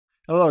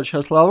Hello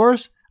chess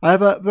lovers, I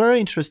have a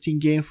very interesting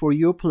game for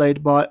you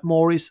played by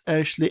Maurice,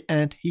 Ashley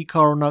and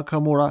Hikaru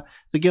Nakamura.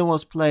 The game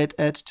was played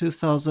at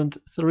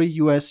 2003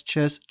 US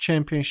Chess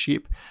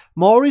Championship.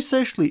 Maurice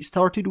Ashley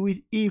started with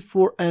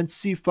e4 and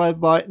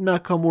c5 by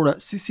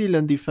Nakamura,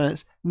 Sicilian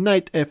defense,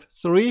 knight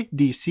f3,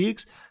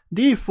 d6,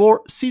 d4,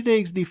 c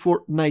takes d4,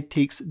 knight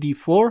takes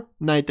d4,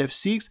 knight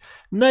f6,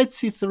 knight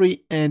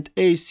c3 and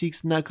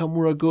a6.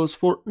 Nakamura goes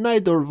for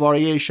knight door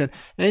variation,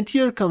 and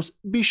here comes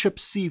bishop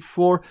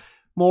c4.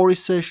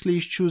 Maurice Ashley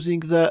is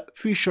choosing the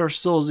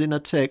Fischer-Sozin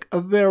attack, a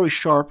very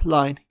sharp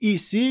line.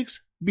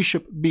 e6,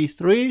 bishop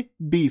b3,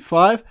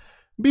 b5,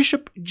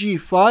 bishop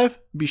g5,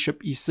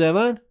 bishop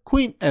e7,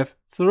 queen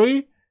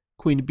f3,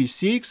 queen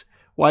b6,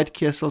 white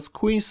castles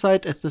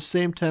queenside, at the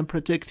same time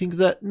protecting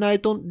the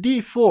knight on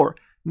d4,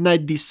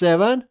 knight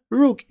d7,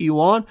 rook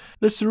e1.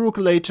 This rook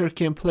later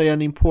can play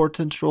an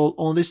important role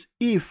on this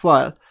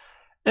e-file.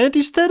 And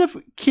instead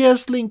of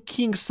castling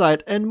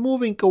kingside and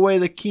moving away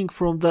the king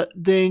from the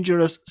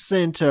dangerous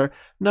center,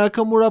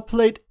 Nakamura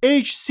played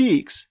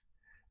h6.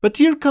 But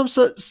here comes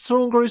a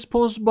strong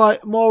response by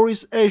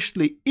Maurice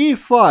Ashley,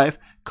 e5,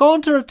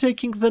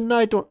 counter-attacking the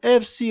knight on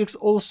f6.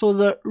 Also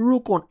the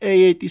rook on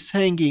a8 is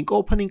hanging,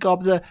 opening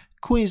up the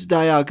queen's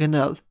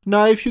diagonal.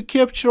 Now if you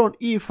capture on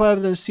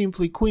e5, then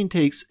simply queen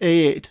takes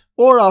a8.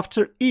 Or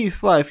after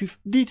e5, if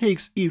d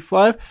takes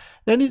e5,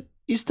 then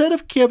instead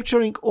of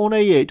capturing on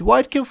a8,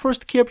 white can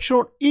first capture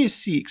on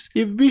e6.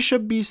 If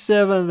bishop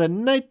b7,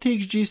 then knight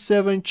takes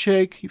g7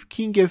 check. If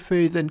king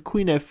f8, then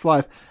queen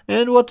f5.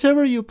 And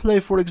whatever you play,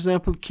 for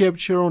example,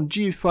 capture on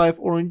g5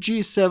 or on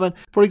g7.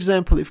 For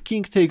example, if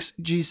king takes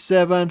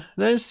g7,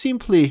 then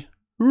simply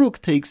rook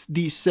takes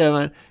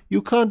d7.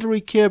 You can't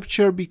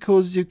recapture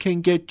because you can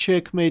get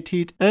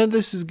checkmated, and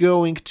this is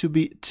going to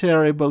be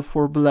terrible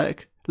for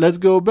black. Let's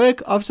go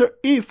back. After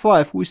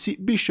e5, we see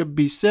bishop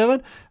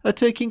b7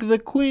 attacking the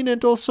queen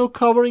and also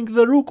covering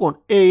the rook on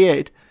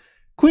a8.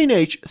 Queen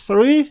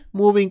h3,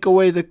 moving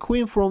away the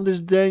queen from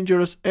this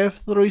dangerous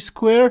f3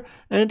 square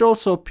and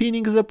also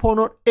pinning the pawn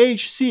on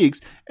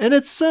h6. And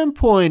at some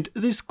point,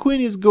 this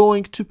queen is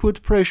going to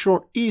put pressure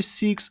on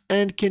e6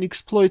 and can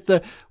exploit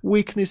the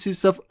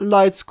weaknesses of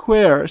light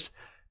squares.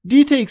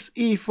 D takes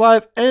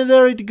e5, and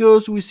there it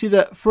goes. We see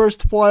the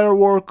first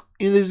firework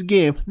in this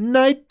game.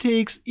 Knight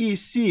takes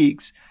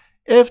e6,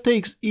 f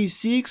takes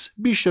e6,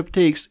 bishop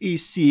takes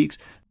e6.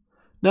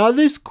 Now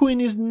this queen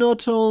is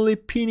not only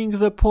pinning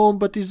the pawn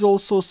but is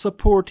also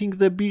supporting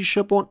the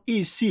bishop on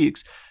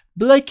e6.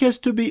 Black has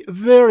to be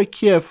very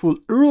careful.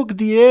 Rook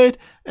d8,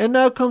 and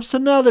now comes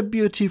another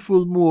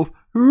beautiful move.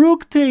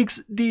 Rook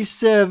takes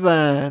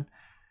d7.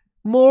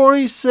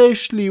 Maurice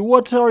Ashley,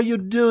 what are you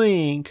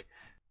doing?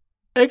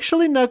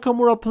 Actually,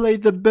 Nakamura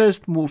played the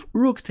best move,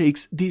 rook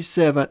takes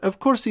d7. Of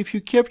course, if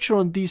you capture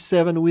on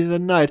d7 with a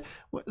knight,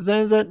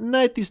 then the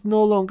knight is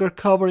no longer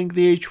covering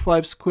the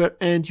h5 square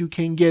and you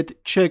can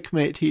get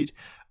checkmated.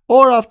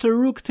 Or after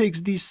rook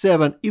takes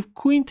d7, if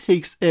queen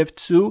takes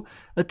f2,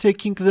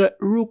 attacking the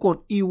rook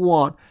on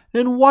e1,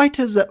 then white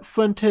has a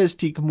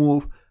fantastic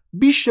move,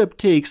 bishop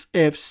takes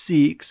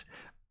f6,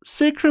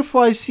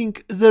 sacrificing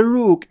the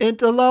rook and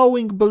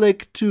allowing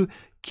black to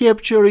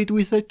capture it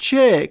with a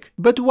check.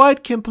 But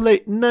white can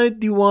play knight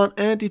d1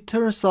 and it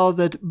turns out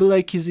that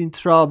black is in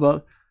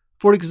trouble.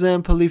 For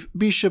example, if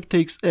bishop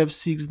takes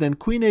f6, then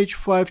queen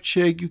h5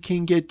 check, you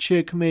can get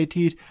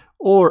checkmated.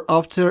 Or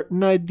after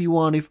knight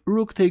d1, if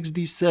rook takes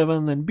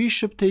d7, then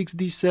bishop takes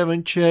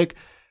d7 check,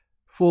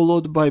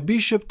 followed by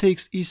bishop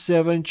takes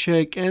e7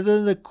 check, and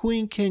then the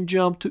queen can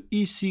jump to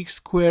e6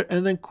 square,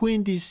 and then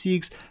queen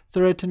d6,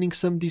 threatening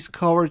some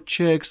discovered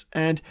checks,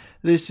 and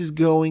this is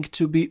going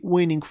to be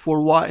winning for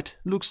white.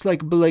 Looks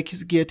like black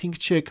is getting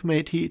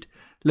checkmated.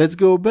 Let's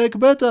go back,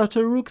 but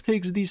after rook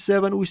takes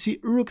d7, we see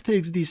rook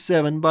takes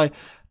d7 by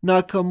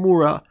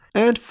Nakamura.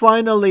 And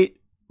finally,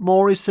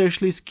 Maurice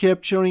Ashley is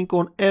capturing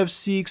on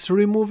f6,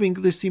 removing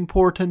this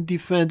important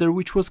defender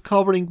which was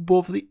covering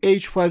both the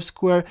h5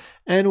 square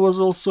and was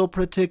also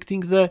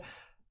protecting the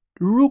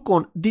rook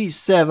on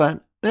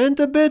d7. And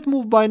a bad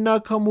move by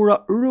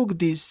Nakamura, rook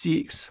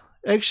d6.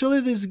 Actually,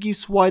 this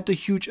gives white a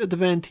huge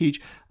advantage.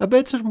 A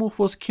better move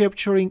was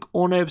capturing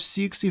on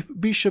f6. If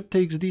bishop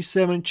takes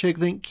d7 check,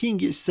 then king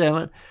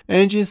e7.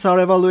 Engines are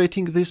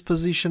evaluating this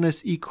position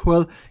as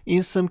equal,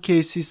 in some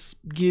cases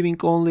giving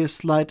only a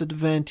slight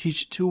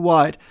advantage to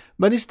white.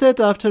 But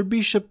instead, after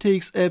bishop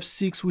takes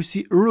f6, we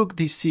see rook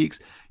d6.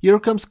 Here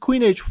comes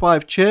queen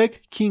h5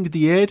 check, king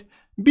d8,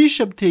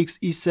 bishop takes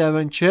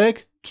e7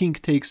 check, king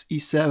takes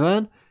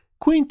e7,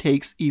 queen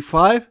takes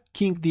e5,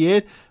 king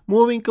d8,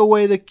 moving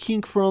away the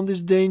king from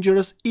this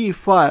dangerous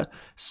e-file.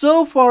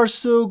 So far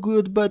so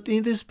good, but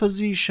in this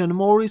position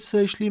Maurice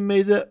Ashley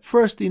made the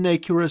first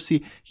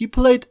inaccuracy. He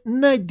played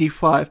knight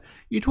d5.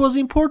 It was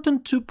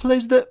important to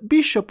place the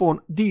bishop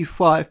on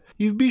d5.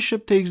 If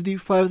bishop takes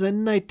d5,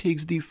 then knight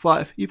takes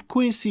d5. If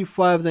queen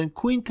c5, then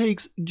queen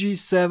takes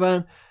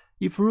g7.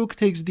 If rook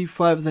takes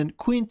d5, then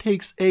queen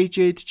takes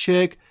h8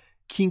 check,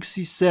 king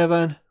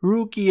c7,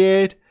 rook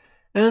e8,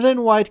 and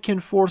then white can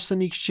force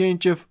an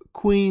exchange of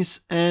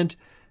queens, and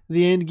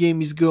the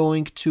endgame is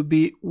going to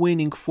be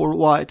winning for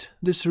white.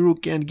 This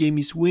rook endgame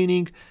is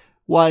winning.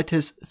 White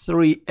has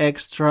 3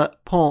 extra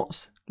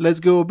pawns. Let's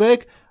go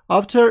back.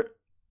 After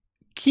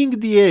king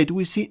d8,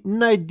 we see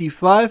knight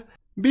d5,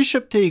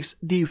 bishop takes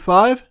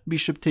d5,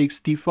 bishop takes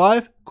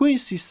d5, queen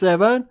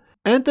c7,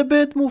 and a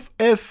bad move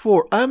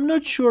f4. I'm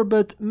not sure,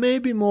 but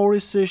maybe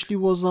Maurice actually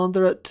was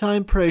under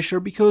time pressure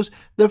because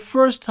the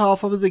first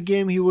half of the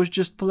game he was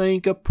just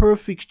playing a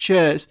perfect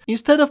chess.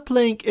 Instead of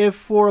playing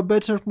f4, a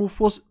better move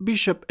was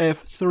bishop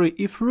f3.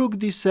 If rook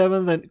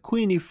d7, then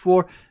queen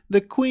e4.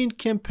 The queen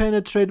can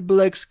penetrate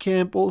black's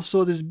camp.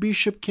 Also, this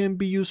bishop can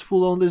be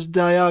useful on this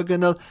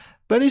diagonal.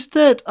 But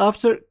instead,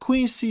 after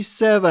queen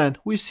c7,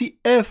 we see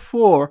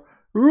f4,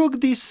 rook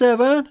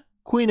d7,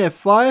 queen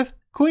f5,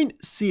 queen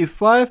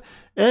c5,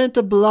 and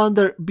a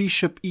blunder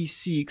bishop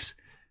e6.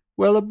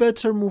 Well, a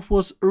better move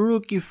was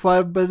rook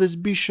e5, but this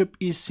bishop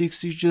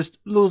e6 is just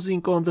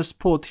losing on the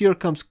spot. Here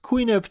comes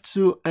queen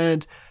f2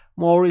 and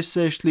Maurice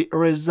actually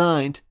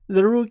resigned.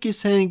 The rook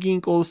is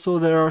hanging. Also,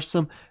 there are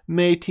some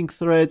mating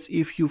threats.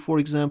 If you, for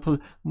example,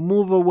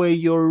 move away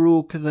your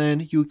rook,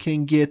 then you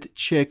can get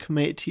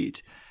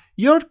checkmated.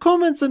 Your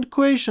comments and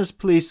questions,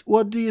 please.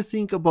 What do you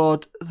think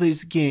about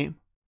this game?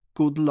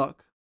 Good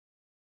luck.